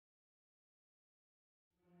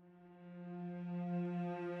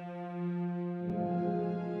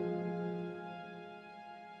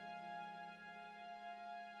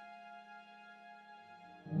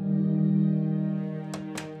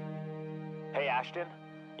Ashton,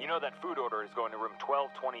 you know that food order is going to room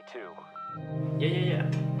 1222. Yeah.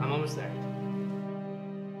 I'm almost there.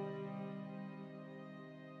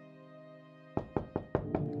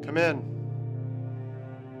 Come in.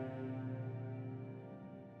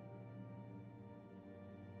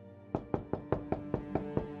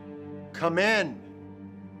 Come in.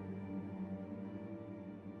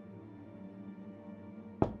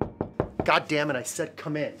 God damn it, I said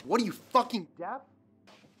come in. What are you, fucking deaf?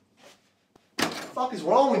 What the fuck is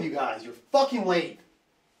wrong with you guys? You're fucking late.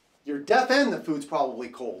 You're deaf and the food's probably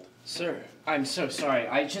cold. Sir, I'm so sorry.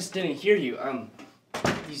 I just didn't hear you.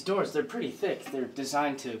 These doors, they're pretty thick. They're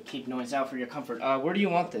designed to keep noise out for your comfort. Where do you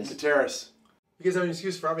want this? The terrace. You guys have an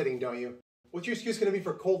excuse for everything, don't you? What's your excuse gonna be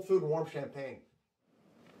for cold food and warm champagne?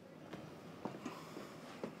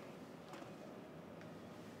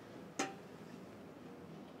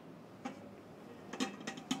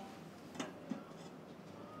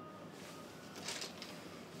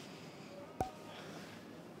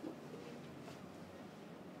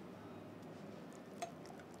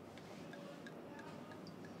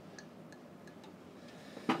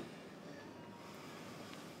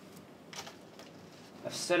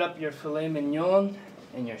 I've set up your filet mignon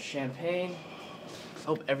and your champagne.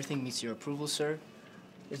 Hope everything meets your approval, sir.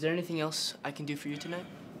 Is there anything else I can do for you tonight?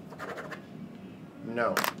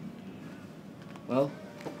 No. Well,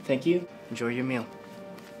 thank you. Enjoy your meal.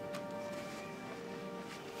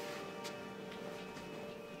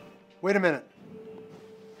 Wait a minute.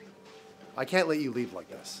 I can't let you leave like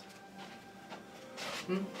this.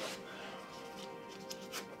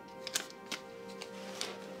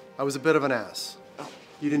 I was a bit of an ass.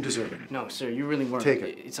 You didn't deserve it. No, sir, you really weren't. Take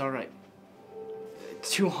it. It's all right.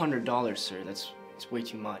 $200, sir. That's way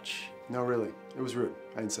too much. No, really. It was rude.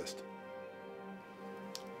 I insist.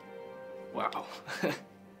 Wow.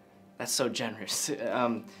 That's so generous.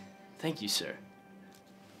 Thank you, sir.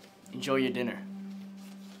 Enjoy your dinner.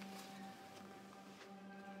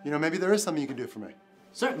 You know, maybe there is something you can do for me.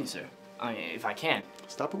 Certainly, sir. If I can.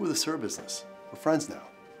 Stop it with the sir business. We're friends now.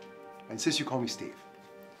 I insist you call me Steve.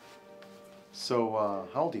 So,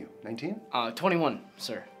 how old are you? 19? 21,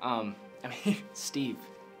 sir. Steve.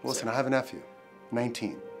 Well, listen, I have a nephew.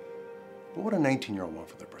 19. What would a 19-year-old want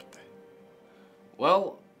for their birthday?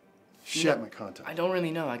 Well... Shit, my contact. I don't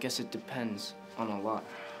really know. I guess it depends on a lot.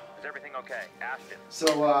 Is everything okay? Ashton. So,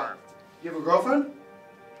 you have a girlfriend?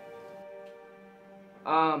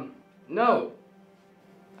 No.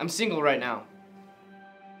 I'm single right now.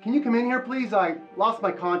 Can you come in here, please? I lost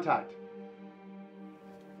my contact.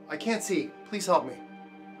 I can't see. Please help me.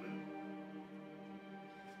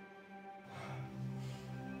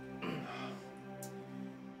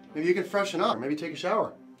 Maybe you can freshen up. Maybe take a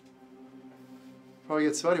shower. Probably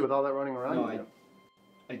get sweaty with all that running around. No,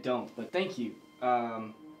 I don't, but thank you.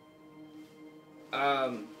 You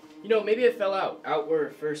know, maybe I fell out where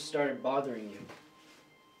it first started bothering you.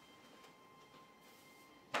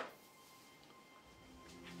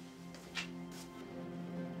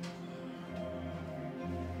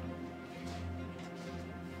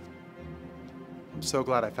 I'm so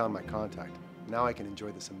glad I found my contact. Now I can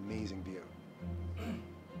enjoy this amazing view.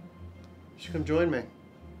 You should come join me.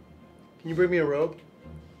 Can you bring me a robe?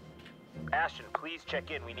 Ashton, please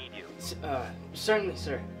check in. We need you. Certainly,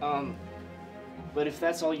 sir. But if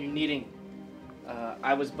that's all you're needing,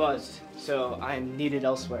 I was buzzed, so I'm needed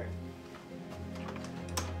elsewhere.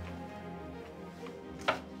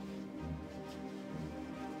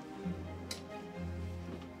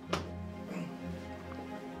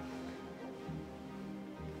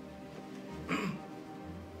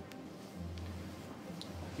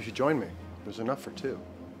 You should join me. There's enough for two.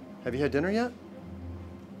 Have you had dinner yet?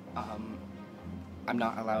 I'm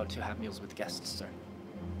not allowed to have meals with guests, sir.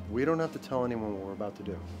 We don't have to tell anyone what we're about to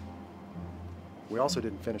do. We also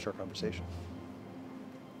didn't finish our conversation.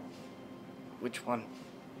 Which one?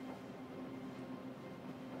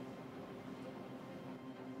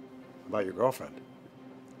 About your girlfriend.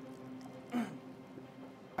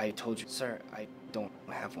 I told you, sir, I don't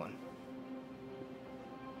have one.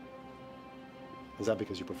 Is that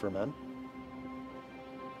because you prefer men?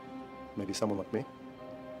 Maybe someone like me?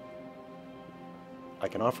 I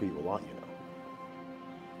can offer you a lot, you know.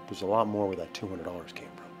 There's a lot more where that $200 came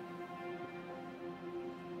from.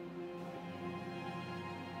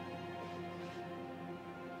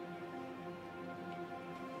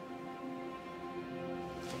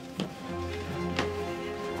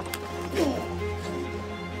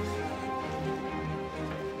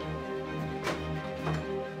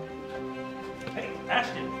 Hey,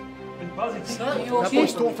 Ashton. Been buzzing. That boy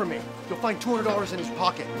stole from me. You'll find $200 in his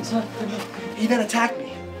pocket. He then attacked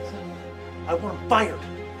me. I want him fired.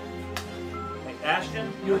 Hey,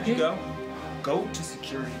 Ashton, You where'd you okay? go? Go to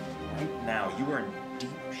security right now. You are in deep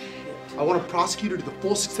shit. I want to prosecute her to the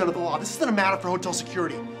full extent of the law. This isn't a matter for hotel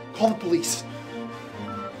security. Call the police.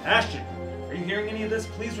 Ashton, are you hearing any of this?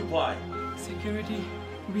 Please reply. Security,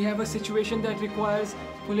 we have a situation that requires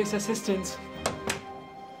police assistance.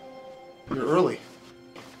 You're early.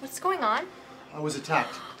 What's going on? I was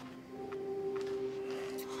attacked.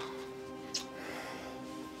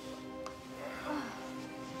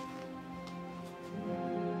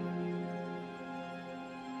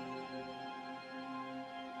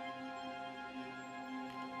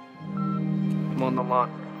 I'm on the lawn.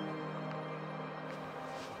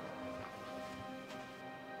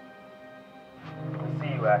 I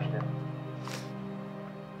see you, Ashton.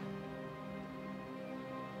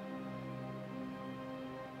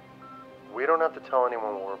 We don't have to tell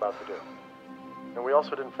anyone what we're about to do. And we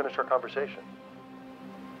also didn't finish our conversation.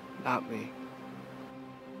 Not me.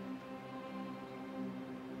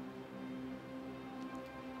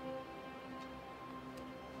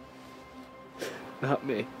 Not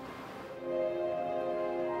me.